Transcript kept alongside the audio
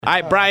All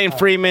right, Brian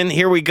Freeman,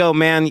 here we go,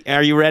 man.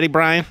 Are you ready,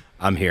 Brian?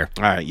 I'm here.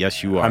 All right,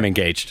 yes, you are. I'm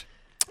engaged.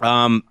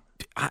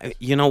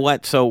 You know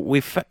what? So we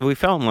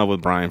fell in love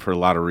with Brian for a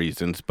lot of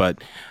reasons,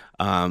 but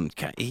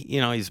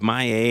he's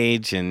my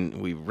age,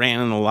 and we ran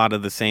in a lot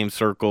of the same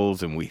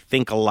circles, and we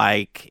think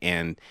alike,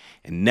 and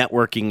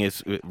networking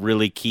is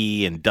really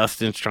key. And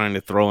Dustin's trying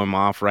to throw him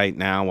off right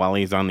now while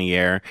he's on the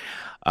air.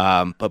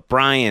 But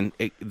Brian,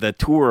 the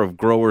tour of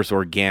Growers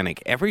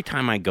Organic, every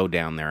time I go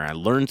down there, I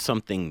learn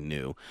something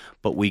new.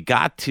 But we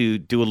got to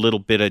do a little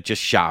bit of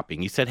just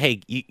shopping. You said,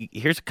 hey,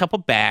 here's a couple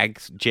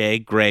bags, Jay,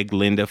 Greg,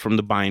 Linda from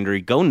the bindery.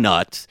 Go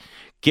nuts.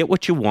 Get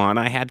what you want.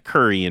 I had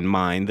curry in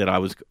mind that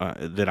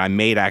I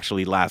made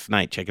actually last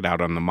night. Check it out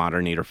on the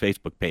Modern Eater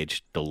Facebook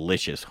page.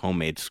 Delicious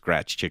homemade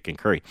scratch chicken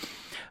curry.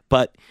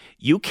 But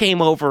you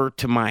came over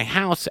to my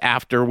house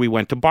after we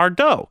went to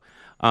Bordeaux.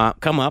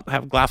 Come up,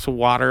 have a glass of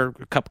water,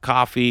 a cup of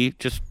coffee,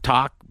 just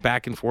talk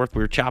back and forth.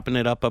 We were chopping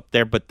it up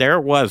there. But there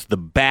was the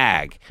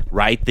bag,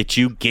 right, that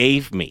you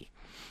gave me.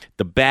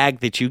 The bag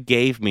that you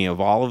gave me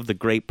of all of the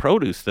great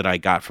produce that I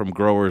got from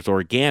Growers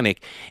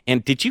Organic.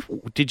 And did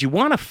you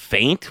want to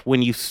faint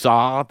when you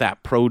saw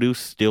that produce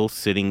still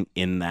sitting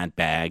in that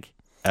bag?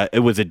 It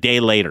was a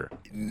day later.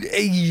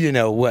 You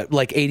know what?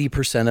 Like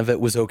 80% of it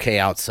was okay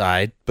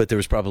outside, but there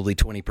was probably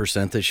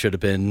 20% that should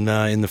have been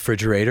in the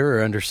refrigerator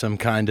or under some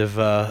kind of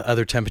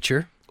other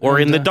temperature. Or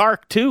in the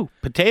dark, too.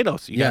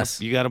 Potatoes. You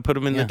got to put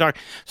them in the dark.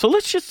 So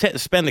let's just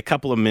spend a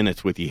couple of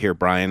minutes with you here,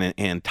 Brian,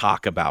 and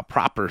talk about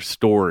proper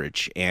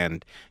storage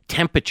and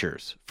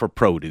temperatures for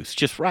produce,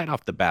 just right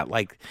off the bat,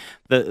 like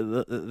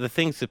the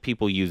things that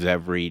people use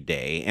every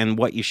day and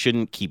what you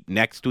shouldn't keep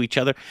next to each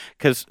other.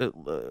 Because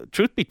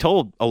truth be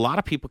told, a lot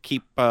of people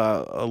keep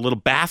a little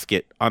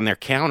basket on their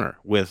counter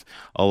with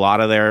a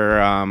lot of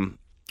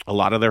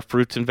their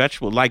fruits and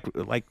vegetables,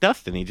 like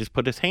Dustin. He just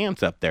put his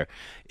hands up there.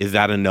 Is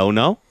that a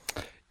no-no?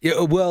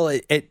 Yeah, well,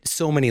 at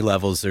so many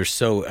levels,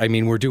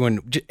 we're doing,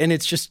 and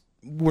it's just,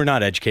 we're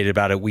not educated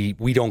about it.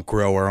 We don't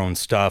grow our own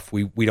stuff.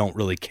 We don't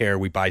really care.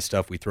 We buy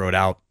stuff, we throw it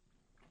out.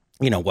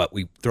 You know what?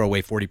 We throw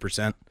away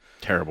 40%.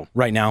 Terrible.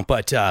 Right now.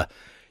 But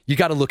you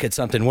got to look at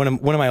something. One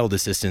of my old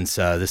assistants,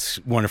 this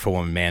wonderful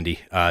woman, Mandy,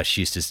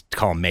 she used to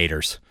call them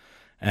maters.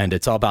 And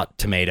it's all about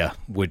tomato,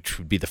 which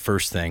would be the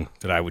first thing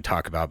that I would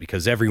talk about,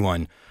 because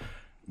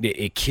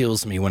it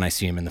kills me when I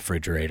see them in the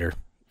refrigerator.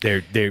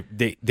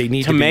 They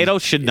need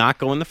tomatoes should not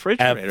go in the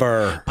refrigerator.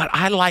 Ever. But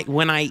I like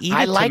when I eat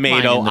a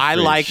tomato. I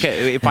like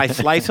if I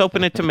slice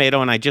open a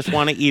tomato and I just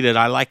want to eat it.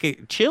 I like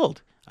it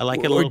chilled. I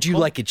like it. Or do you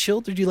like it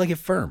chilled, or do you like it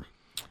firm?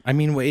 I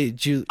mean,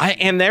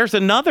 and there's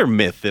another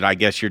myth that I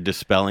guess you're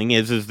dispelling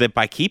is that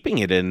by keeping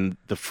it in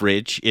the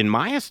fridge, in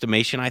my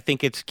estimation, I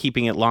think it's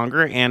keeping it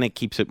longer and it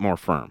keeps it more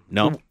firm.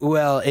 No?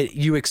 Well,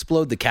 you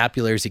explode the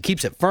capillaries. It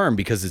keeps it firm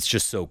because it's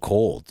just so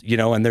cold,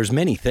 and there's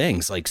many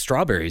things like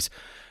strawberries,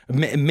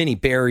 many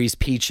berries,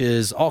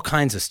 peaches, all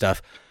kinds of stuff.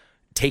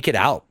 Take it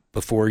out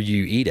before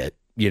you eat it,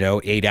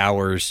 8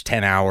 hours,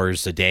 10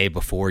 hours a day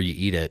before you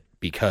eat it,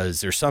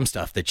 because there's some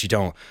stuff that you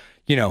don't,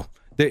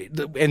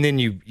 and then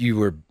you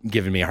were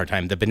giving me a hard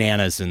time, the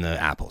bananas and the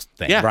apples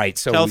thing, yeah, right?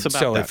 So, tell us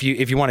about that.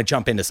 if you want to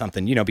jump into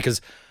something, because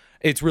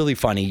it's really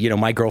funny,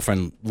 my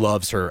girlfriend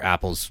loves her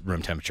apples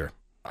room temperature.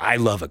 I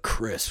love a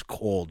crisp,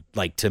 cold,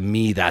 like to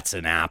me, that's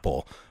an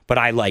apple. But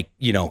I like,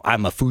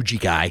 I'm a Fuji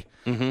guy.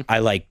 Mm-hmm. I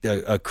like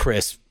a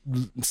crisp,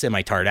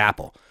 semi-tart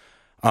apple.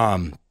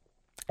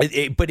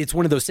 But it's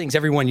one of those things,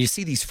 everyone, you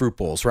see these fruit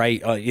bowls,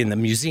 right? In the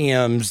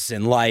museums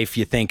and life,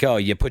 you think,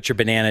 you put your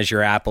bananas,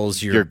 your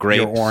apples, your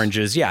grapes, your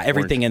oranges. Yeah,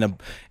 everything in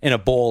a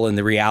bowl. And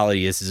the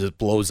reality is it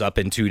blows up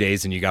in 2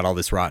 days and you got all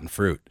this rotten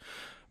fruit.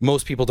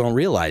 Most people don't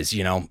realize,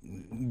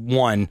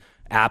 one,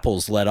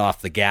 apples let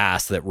off the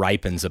gas that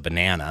ripens a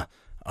banana.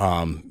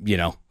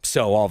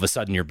 So all of a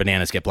sudden your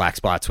bananas get black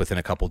spots within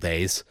a couple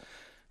days.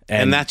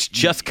 And that's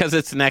just because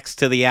it's next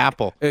to the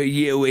apple.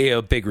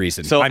 Yeah, big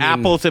reason. So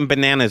apples and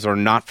bananas are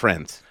not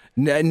friends.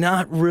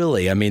 Not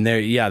really. I mean,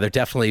 they're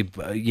definitely,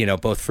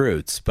 both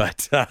fruits,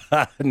 but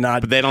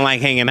not. But they don't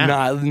like hanging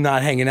out.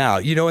 Not hanging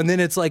out. And then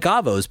it's like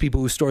avos.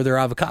 People who store their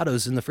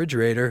avocados in the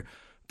refrigerator,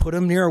 put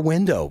them near a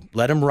window,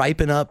 let them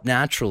ripen up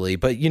naturally.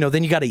 But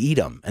then you got to eat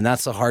them, and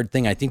that's the hard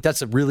thing. I think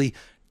that's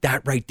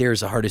that right there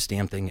is the hardest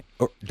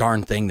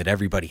darn thing that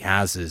everybody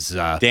has is...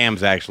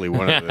 Damn's actually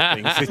one of the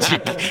things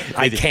that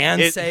I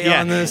can say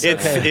on this?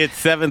 It's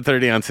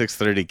 7:30 on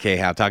 630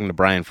 KHOW. Talking to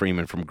Brian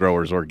Freeman from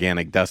Growers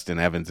Organic. Dustin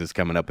Evans is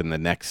coming up in the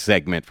next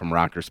segment from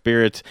Rocker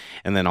Spirits.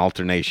 And then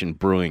Alternation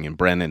Brewing. And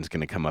Brendan's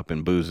going to come up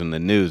in Booze in the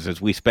News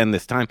as we spend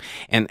this time.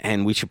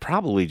 And we should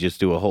probably just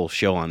do a whole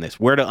show on this.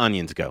 Where do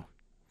onions go?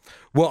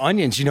 Well,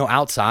 onions,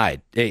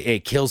 outside,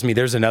 it kills me.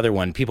 There's another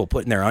one. People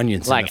putting their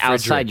onions in the refrigerator. Like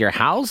outside your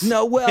house?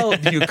 No, well,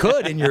 you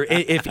could.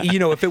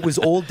 If it was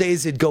old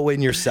days, it'd go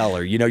in your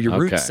cellar, your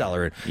root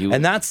cellar.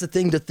 And that's the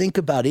thing to think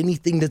about.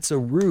 Anything that's a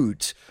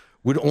root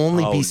would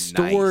only be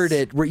stored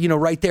at,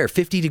 right there,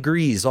 50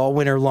 degrees all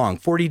winter long,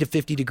 40 to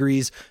 50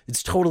 degrees.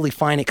 It's totally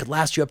fine. It could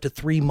last you up to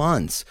 3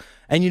 months.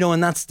 And,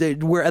 and that's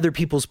where other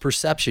people's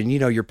perception,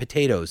 your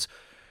potatoes.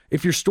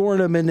 if you're storing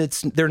them and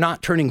they're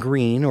not turning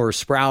green or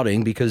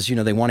sprouting because,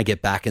 they want to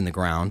get back in the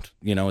ground,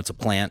 it's a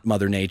plant,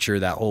 Mother Nature,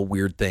 that whole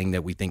weird thing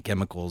that we think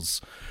chemicals,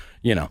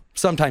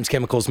 sometimes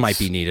chemicals might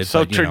be needed.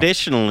 So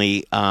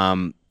traditionally,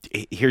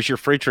 here's your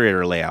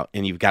refrigerator layout,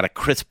 and you've got a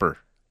crisper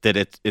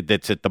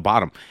that's at the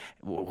bottom.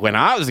 When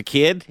I was a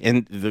kid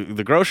and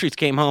the groceries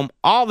came home,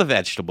 all the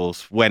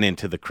vegetables went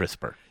into the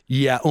crisper.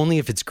 Yeah, only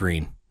if it's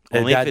green.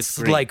 That's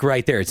like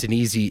right there. It's an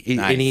easy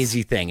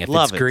thing. If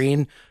it's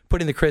green, put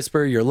in the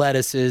crisper, your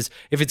lettuces.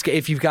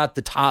 If you've got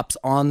the tops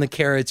on the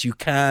carrots, you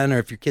can, or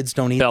if your kids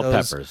don't eat bell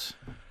those. peppers.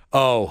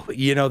 Oh,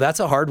 that's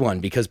a hard one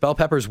because bell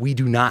peppers, we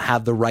do not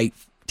have the right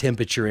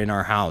temperature in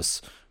our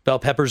house. Bell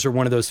peppers are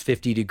one of those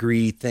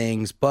 50-degree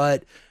things,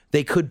 but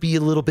they could be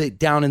a little bit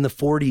down in the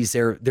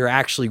 40s. They're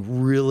actually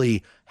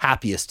really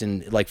happiest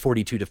in like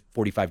 42 to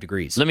 45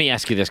 degrees. Let me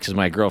ask you this, because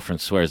my girlfriend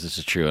swears this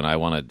is true, and I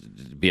want to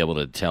be able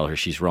to tell her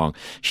she's wrong.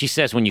 She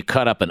says when you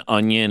cut up an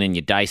onion and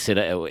you dice it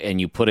and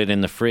you put it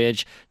in the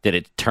fridge, that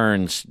it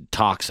turns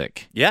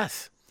toxic.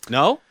 Yes.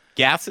 No?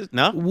 Gases?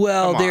 No?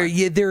 Well,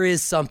 there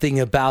is something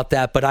about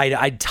that, but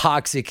I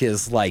toxic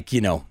is like,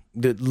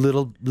 the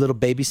little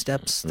baby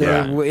steps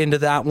there into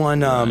that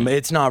one.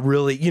 It's not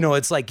really,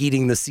 it's like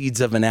eating the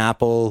seeds of an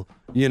apple.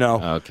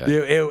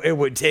 Okay. It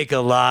would take a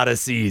lot of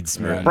seeds,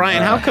 man.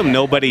 Brian, how come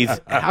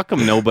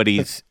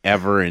nobody's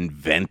ever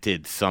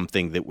invented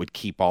something that would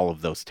keep all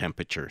of those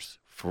temperatures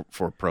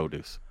for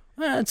produce?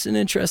 That's an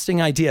interesting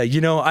idea.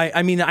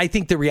 I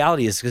think the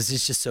reality is because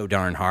it's just so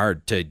darn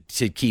hard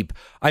to keep.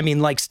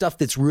 Like stuff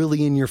that's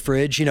really in your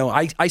fridge.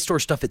 I store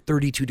stuff at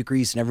 32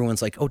 degrees, and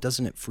everyone's like, "Oh,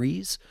 doesn't it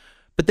freeze?"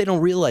 But they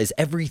don't realize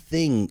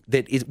everything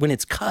that is, when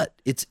it's cut,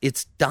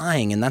 it's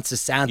dying, and that's a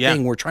sad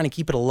thing. We're trying to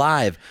keep it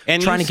alive,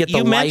 and trying to get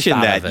the life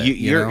out of it.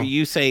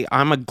 You say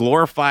I'm a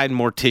glorified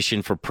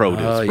mortician for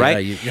produce,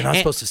 right? You're not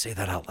supposed to say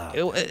that out loud.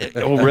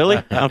 Oh, really?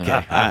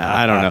 Okay,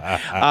 I don't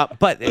know.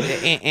 But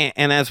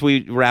as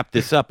we wrap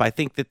this up, I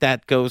think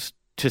that goes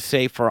to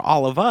say for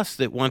all of us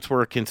that once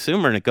we're a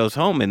consumer and it goes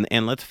home,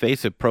 and let's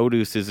face it,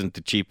 produce isn't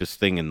the cheapest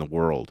thing in the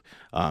world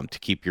to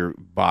keep your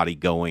body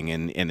going,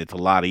 and it's a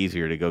lot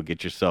easier to go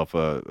get yourself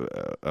a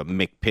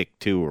McPick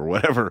 2 or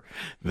whatever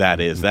that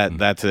is.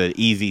 That's an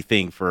easy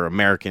thing for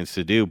Americans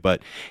to do,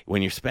 but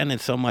when you're spending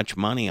so much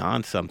money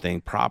on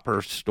something,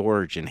 proper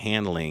storage and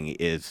handling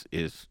is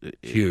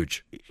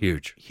huge.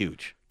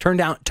 Turn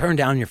down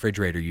your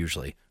refrigerator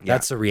usually.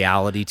 That's the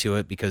reality to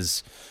it,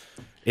 because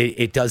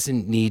it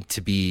doesn't need to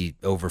be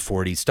over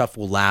 40. Stuff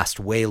will last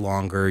way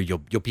longer. You'll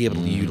be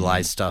able to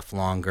utilize stuff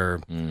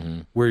longer.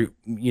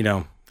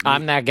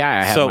 I'm that guy.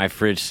 I have my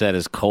fridge set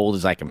as cold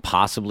as I can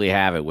possibly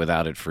have it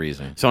without it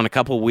freezing. So in a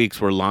couple of weeks,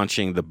 we're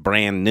launching the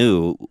brand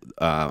new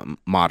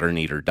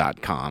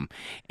moderneater.com,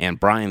 and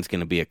Brian's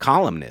going to be a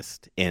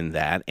columnist in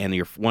that. And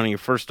one of your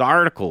first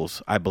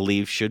articles, I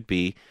believe, should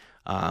be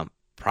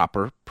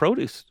proper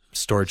produce.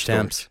 Storage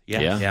temps.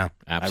 Yeah,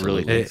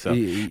 absolutely. I really think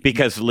so.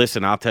 Because,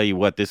 listen, I'll tell you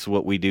what, this is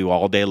what we do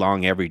all day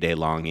long, every day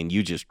long, and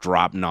you just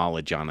drop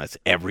knowledge on us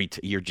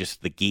you're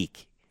just the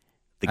geek.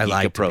 The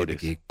geek of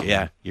produce. Geek.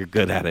 Yeah, you're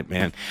good at it,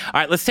 man.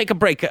 All right, let's take a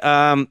break.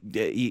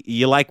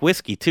 You like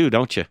whiskey, too,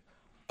 don't you?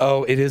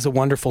 Oh, it is a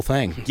wonderful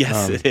thing.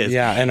 Yes, it is.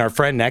 Yeah, and our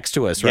friend next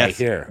to us right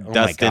here. Oh,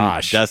 my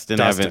gosh.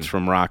 Dustin Evans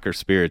from Rocker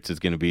Spirits is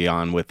going to be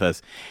on with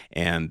us.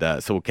 And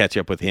so we'll catch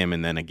up with him.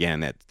 And then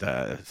again at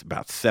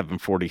about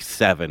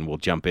 7:47, we'll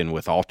jump in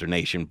with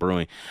Alternation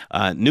Brewing.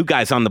 New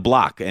guys on the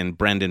block, and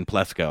Brendan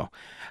Plesko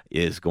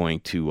is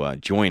going to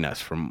join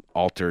us from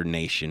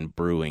Alternation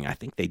Brewing. I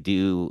think they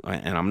do,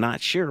 and I'm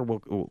not sure,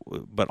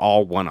 but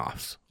all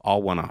one-offs,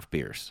 all one-off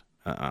beers.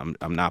 I'm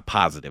not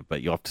positive,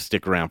 but you'll have to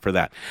stick around for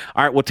that.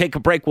 All right, we'll take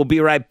a break. We'll be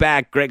right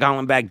back. Greg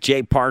Hollenbach,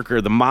 Jay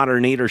Parker, The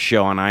Modern Eater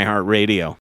Show on iHeartRadio.